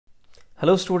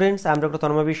Hello students, I am Dr.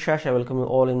 Tanmoy Biswas. I welcome you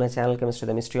all in my channel Chemistry,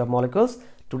 the Mystery of Molecules.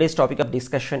 Today's topic of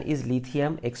discussion is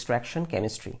lithium extraction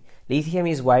chemistry. Lithium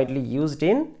is widely used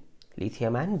in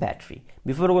lithium and battery.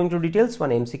 Before going to details, one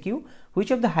MCQ.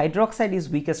 Which of the hydroxide is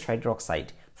weakest hydroxide?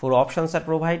 4 options are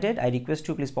provided. I request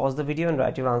you please pause the video and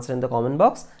write your answer in the comment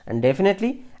box, and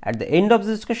definitely at the end of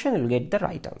the discussion you will get the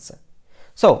right answer.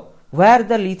 So, where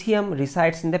the lithium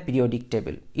resides in the periodic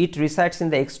table? It resides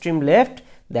in the extreme left,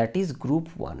 that is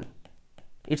group 1.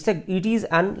 It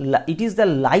is the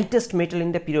lightest metal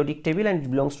in the periodic table and it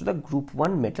belongs to the group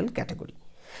 1 metal category.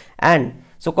 And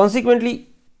so consequently,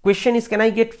 question is, can I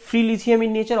get free lithium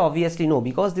in nature? Obviously no,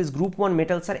 because these group 1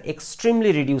 metals are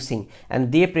extremely reducing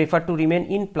and they prefer to remain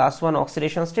in +1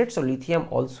 oxidation state. So lithium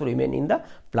also remain in the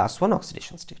 +1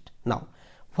 oxidation state. Now,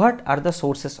 what are the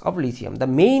sources of lithium? The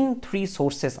main 3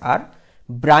 sources are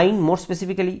brine, more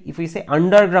specifically if we say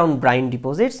underground brine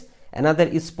deposits. Another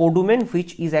is spodumene,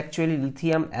 which is actually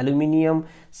lithium aluminium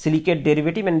silicate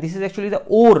derivative, and this is actually the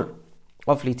ore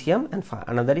of lithium. And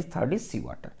third is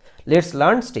seawater. Let's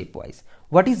learn stepwise.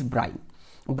 What is brine?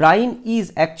 Brine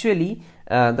is actually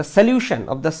the solution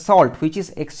of the salt which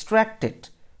is extracted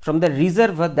from the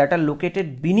reservoir that are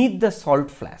located beneath the salt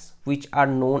flats, which are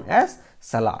known as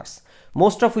salars,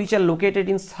 most of which are located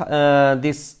in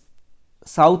this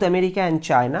South America and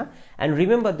China. And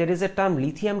remember, there is a term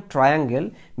lithium triangle,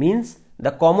 means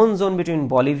the common zone between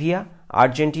Bolivia,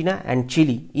 Argentina and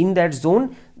Chile. In that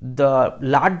zone, the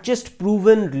largest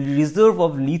proven reserve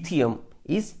of lithium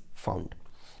is found.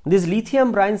 These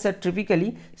lithium brines are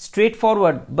typically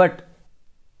straightforward, but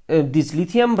this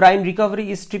lithium brine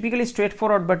recovery is typically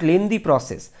straightforward but lengthy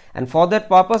process, and for that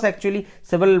purpose actually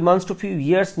several months to few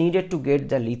years needed to get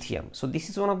the lithium. So this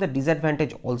is one of the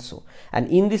disadvantage also. And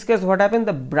in this case, what happened,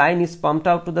 the brine is pumped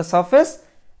out to the surface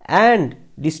and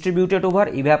distributed over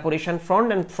evaporation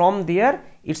front, and from there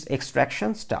its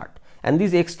extraction start. And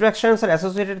these extractions are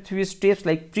associated with steps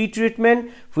like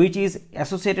pre-treatment, which is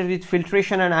associated with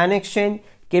filtration and ion exchange,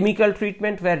 chemical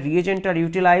treatment where reagents are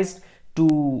utilized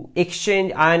to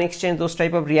exchange, ion exchange, those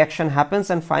type of reaction happens,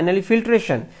 and finally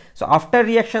filtration. So after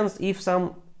reactions, if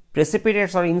some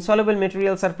precipitates or insoluble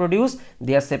materials are produced,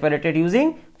 they are separated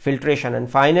using filtration.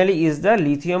 And finally is the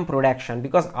lithium production,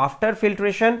 because after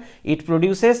filtration it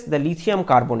produces the lithium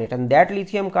carbonate, and that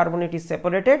lithium carbonate is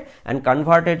separated and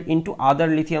converted into other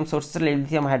lithium sources like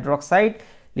lithium hydroxide,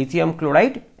 lithium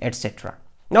chloride, etc.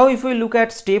 Now if we look at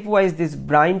stepwise this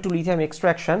brine to lithium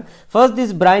extraction, first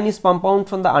this brine is pumped out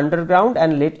from the underground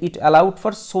and let it allowed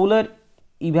for solar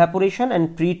evaporation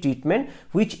and pre-treatment,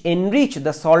 which enrich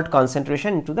the salt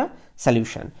concentration into the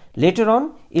solution. Later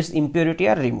on its impurity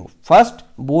are removed. First,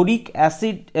 boric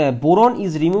acid, boron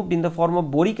is removed in the form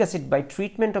of boric acid by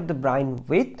treatment of the brine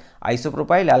with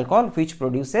isopropyl alcohol, which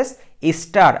produces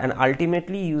ester, and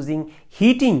ultimately using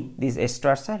heating these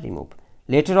esters are removed.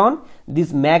 Later on,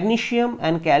 this magnesium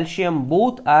and calcium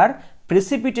both are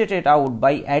precipitated out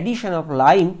by addition of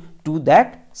lime to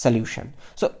that solution.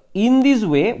 So in this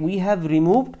way we have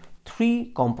removed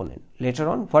 3 components. Later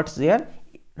on, what's there?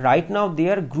 Right now they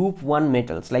are group 1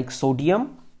 metals like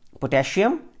sodium,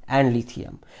 potassium and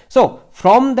lithium. So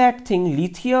from that thing,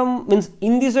 lithium means,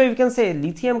 in this way we can say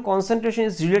lithium concentration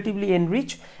is relatively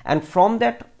enriched, and from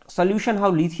that solution how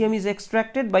lithium is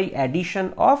extracted by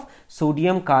addition of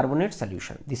sodium carbonate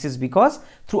solution. This is because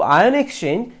through ion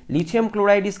exchange lithium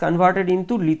chloride is converted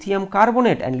into lithium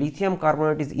carbonate, and lithium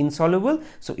carbonate is insoluble,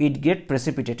 so it get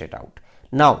precipitated out.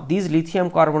 Now this lithium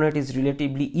carbonate is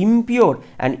relatively impure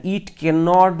and it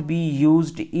cannot be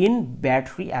used in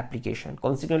battery application.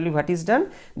 Consequently, what is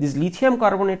done? This lithium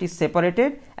carbonate is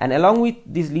separated, and along with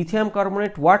this lithium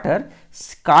carbonate water,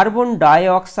 carbon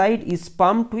dioxide is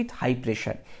pumped with high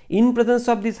pressure. In presence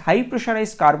of this high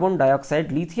pressurized carbon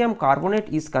dioxide, lithium carbonate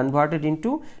is converted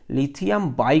into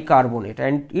lithium bicarbonate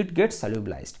and it gets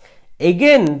solubilized.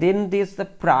 Again, then there is the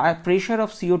pressure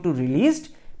of CO2 released,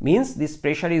 means this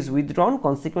pressure is withdrawn.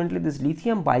 Consequently, this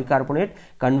lithium bicarbonate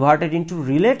converted into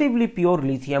relatively pure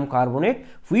lithium carbonate,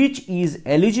 which is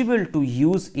eligible to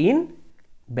use in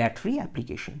battery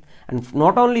application. And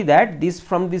not only that,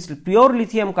 from this pure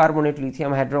lithium carbonate,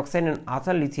 lithium hydroxide and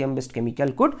other lithium based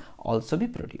chemical could also be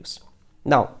produced.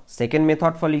 Now second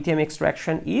method for lithium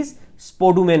extraction is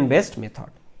spodumene based method.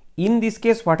 In this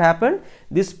case, what happened?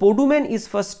 This spodumene is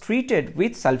first treated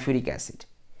with sulfuric acid.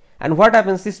 And what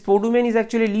happens? This spodumene is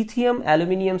actually lithium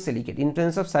aluminium silicate. In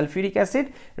presence of sulfuric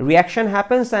acid, reaction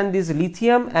happens and this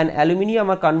lithium and aluminium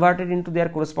are converted into their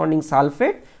corresponding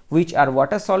sulfate, which are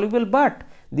water soluble, but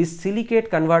this silicate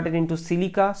converted into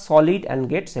silica solid and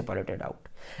get separated out.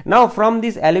 Now from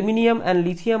this aluminium and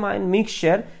lithium ion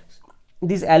mixture,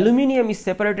 this aluminium is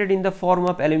separated in the form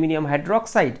of aluminium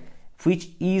hydroxide, which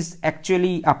is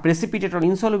actually a precipitate or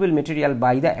insoluble material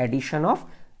by the addition of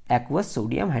aqueous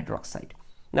sodium hydroxide.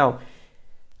 Now,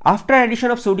 after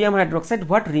addition of sodium hydroxide,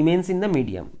 what remains in the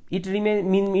medium? It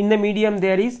remains in the medium,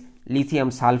 there is lithium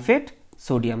sulfate,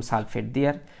 sodium sulfate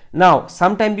there. Now,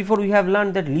 sometime before we have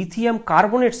learned that lithium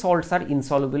carbonate salts are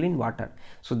insoluble in water.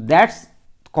 So, that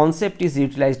concept is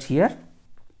utilized here,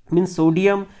 means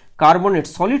sodium carbonate,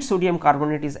 solid sodium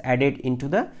carbonate is added into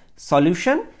the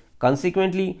solution.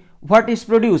 Consequently, what is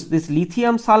produced? This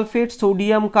lithium sulfate,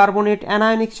 sodium carbonate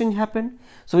anion exchange happen.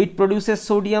 So, it produces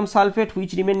sodium sulfate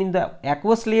which remain in the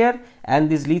aqueous layer, and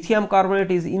this lithium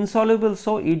carbonate is insoluble,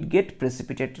 so it get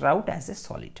precipitated out as a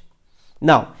solid.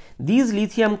 Now, this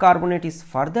lithium carbonate is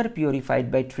further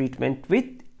purified by treatment with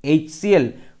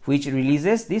HCl, which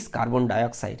releases this carbon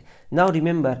dioxide. Now,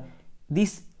 remember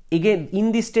this again,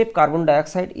 in this step carbon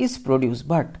dioxide is produced,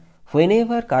 but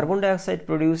whenever carbon dioxide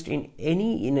produced in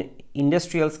any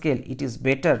industrial scale, it is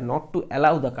better not to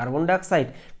allow the carbon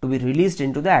dioxide to be released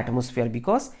into the atmosphere,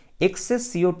 because excess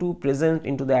CO2 present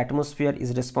into the atmosphere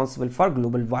is responsible for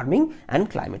global warming and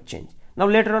climate change. Now,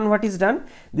 later on what is done?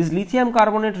 This lithium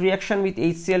carbonate reaction with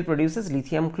HCl produces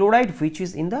lithium chloride, which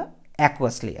is in the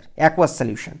aqueous layer, aqueous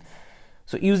solution.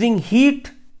 So, using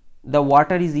heat, the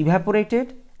water is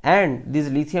evaporated and this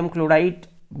lithium chloride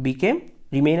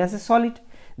remain as a solid.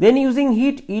 Then using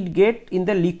heat, it get in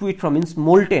the liquid form, means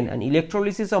molten, and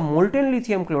electrolysis of molten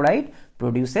lithium chloride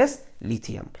produces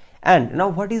lithium. And now,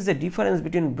 what is the difference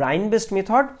between brine based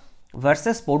method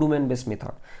versus spodumene based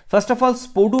method? First of all,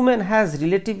 spodumene has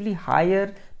relatively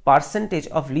higher percentage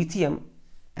of lithium,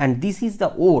 and this is the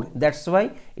ore, that's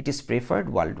why it is preferred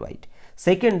worldwide.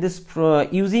 Second, this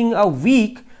using a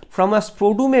wick from a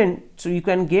spodumene, so you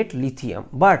can get lithium.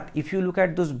 But if you look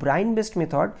at those brine based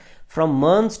method, from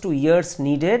months to years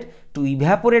needed to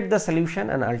evaporate the solution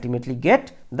and ultimately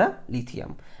get the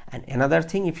lithium. And another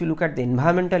thing, if you look at the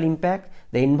environmental impact,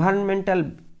 the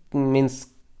environmental means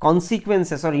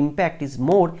consequences or impact is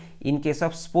more in case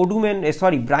of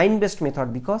brine based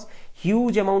method, because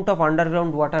huge amount of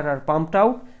underground water are pumped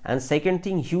out, and second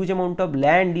thing, huge amount of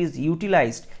land is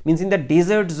utilized, means in the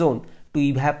desert zone, to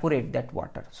evaporate that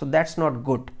water. So, that's not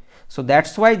good. So,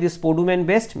 that's why these spodumene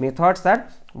based methods are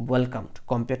welcomed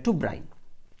compared to brine.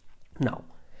 Now,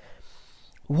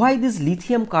 why this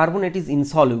lithium carbonate is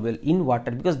insoluble in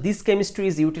water? Because this chemistry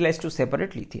is utilized to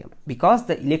separate lithium, because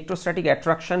the electrostatic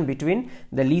attraction between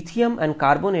the lithium and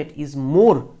carbonate is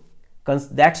more,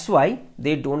 that's why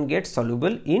they don't get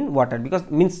soluble in water. Because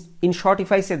means, in short,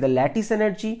 if I say the lattice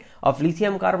energy of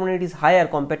lithium carbonate is higher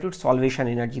compared to its solvation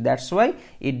energy, that's why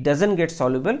it doesn't get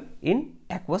soluble in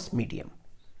aqueous medium.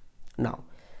 Now,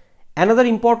 another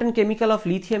important chemical of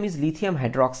lithium is lithium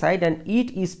hydroxide, and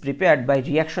it is prepared by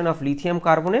reaction of lithium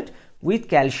carbonate with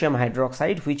calcium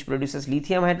hydroxide, which produces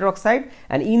lithium hydroxide,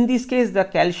 and in this case the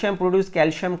calcium produced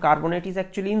calcium carbonate is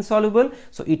actually insoluble,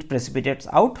 so it precipitates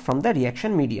out from the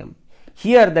reaction medium.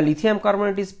 Here the lithium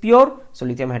carbonate is pure, so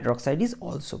lithium hydroxide is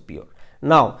also pure.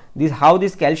 Now, how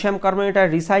this calcium carbonate are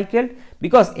recycled?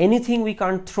 Because anything we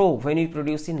can't throw when we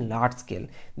produce in large scale.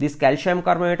 This calcium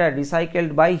carbonate are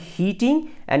recycled by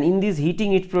heating, and in this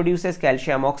heating it produces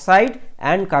calcium oxide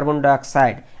and carbon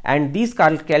dioxide, and this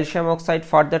calcium oxide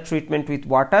further treatment with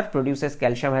water produces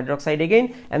calcium hydroxide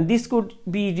again, and this could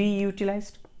be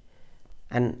reutilized.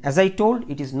 And as I told,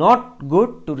 it is not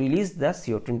good to release the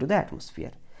CO2 into the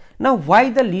atmosphere. Now, why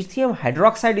the lithium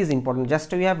hydroxide is important?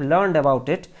 Just we have learned about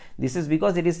it. This is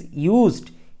because it is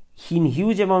used in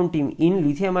huge amount in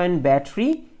lithium ion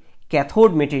battery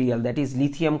cathode material, that is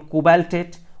lithium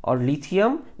cobaltate or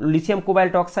lithium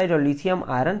cobalt oxide or lithium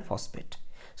iron phosphate.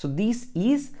 So, this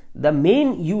is the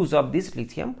main use of this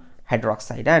lithium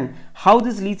hydroxide. And how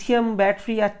this lithium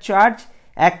battery are charged?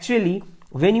 Actually,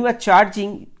 when you are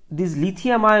charging, this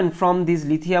lithium ion from this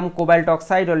lithium cobalt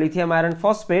oxide or lithium iron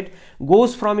phosphate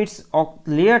goes from its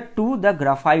layer to the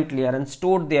graphite layer and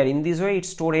stored there. In this way, it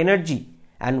stores energy,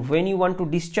 and when you want to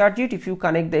discharge it, if you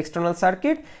connect the external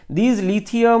circuit, this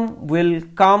lithium will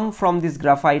come from this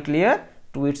graphite layer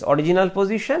to its original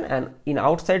position, and in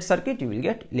outside circuit you will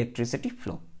get electricity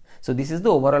flow. So, this is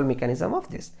the overall mechanism of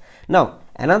this. Now,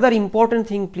 another important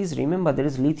thing, please remember, there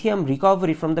is lithium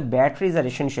recovery from the batteries are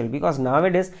essential, because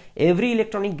nowadays every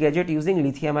electronic gadget using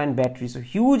lithium ion battery. So,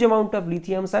 huge amount of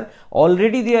lithiums are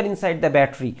already there inside the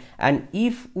battery, and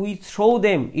if we throw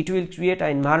them, it will create an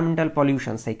environmental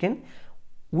pollution. Second,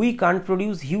 we can't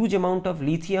produce huge amount of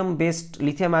lithium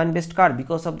ion based car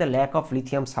because of the lack of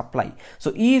lithium supply.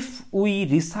 So, if we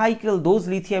recycle those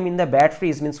lithium in the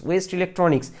batteries, means waste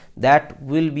electronics, that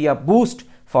will be a boost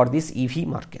for this EV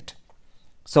market.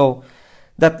 So,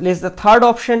 The third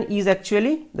option is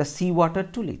actually the seawater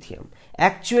to lithium.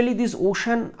 Actually, this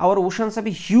ocean, our oceans have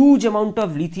a huge amount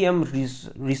of lithium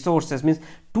resources, means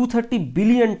 230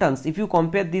 billion tons. If you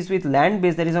compare this with land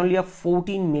base, there is only a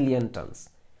 14 million tons.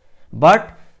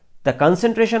 But the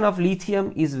concentration of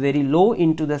lithium is very low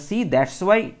into the sea. That's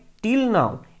why till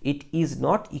now it is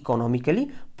not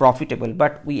economically profitable.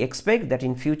 But we expect that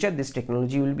in future this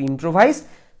technology will be improvised,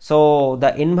 so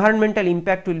the environmental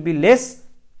impact will be less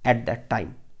at that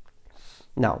time.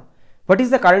 Now, what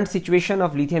is the current situation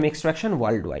of lithium extraction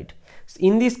worldwide?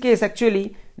 In this case,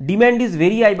 actually demand is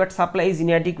very high but supply is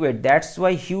inadequate. That's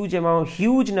why huge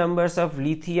numbers of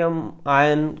lithium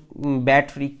ion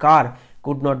battery car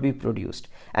could not be produced,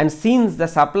 and since the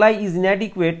supply is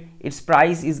inadequate, its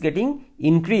price is getting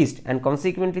increased, and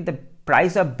consequently the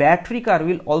price of battery car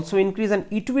will also increase, and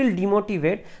it will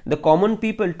demotivate the common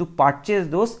people to purchase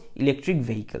those electric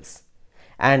vehicles.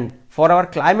 And for our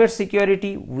climate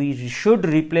security, we should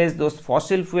replace those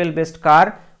fossil fuel based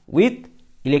car with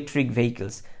electric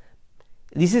vehicles.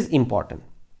 This is important.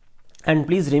 And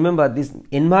please remember, these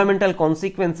environmental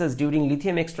consequences during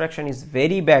lithium extraction is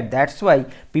very bad. That's why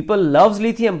people loves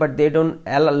lithium, but they don't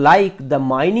like the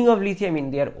mining of lithium in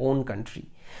their own country.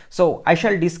 So I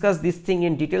shall discuss this thing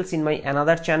in details in my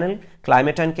another channel,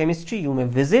 Climate and Chemistry. You may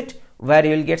visit, where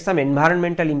you will get some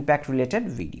environmental impact related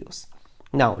videos.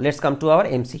 Now let's come to our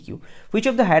MCQ. Which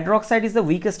of the hydroxide is the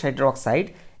weakest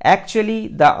hydroxide? Actually,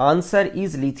 the answer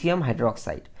is lithium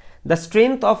hydroxide. The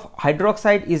strength of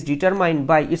hydroxide is determined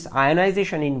by its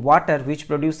ionization in water, which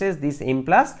produces this M+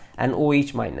 and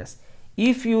OH-.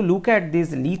 If you look at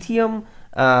this lithium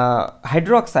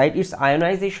hydroxide, its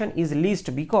ionization is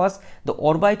least because the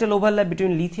orbital overlap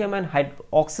between lithium and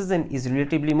oxygen is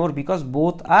relatively more, because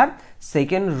both are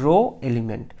second row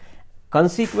element.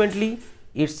 Consequently,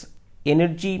 its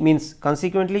energy means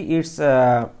its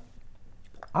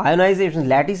ionization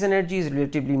lattice energy is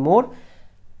relatively more.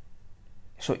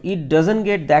 So it doesn't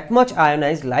get that much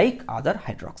ionized like other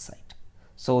hydroxide.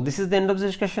 So this is the end of the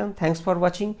discussion. Thanks for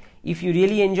watching. If you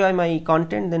really enjoy my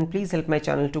content, then please help my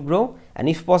channel to grow, and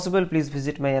if possible, please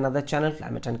visit my another channel,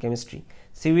 Climate and Chemistry.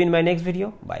 See you in my next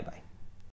video. Bye bye.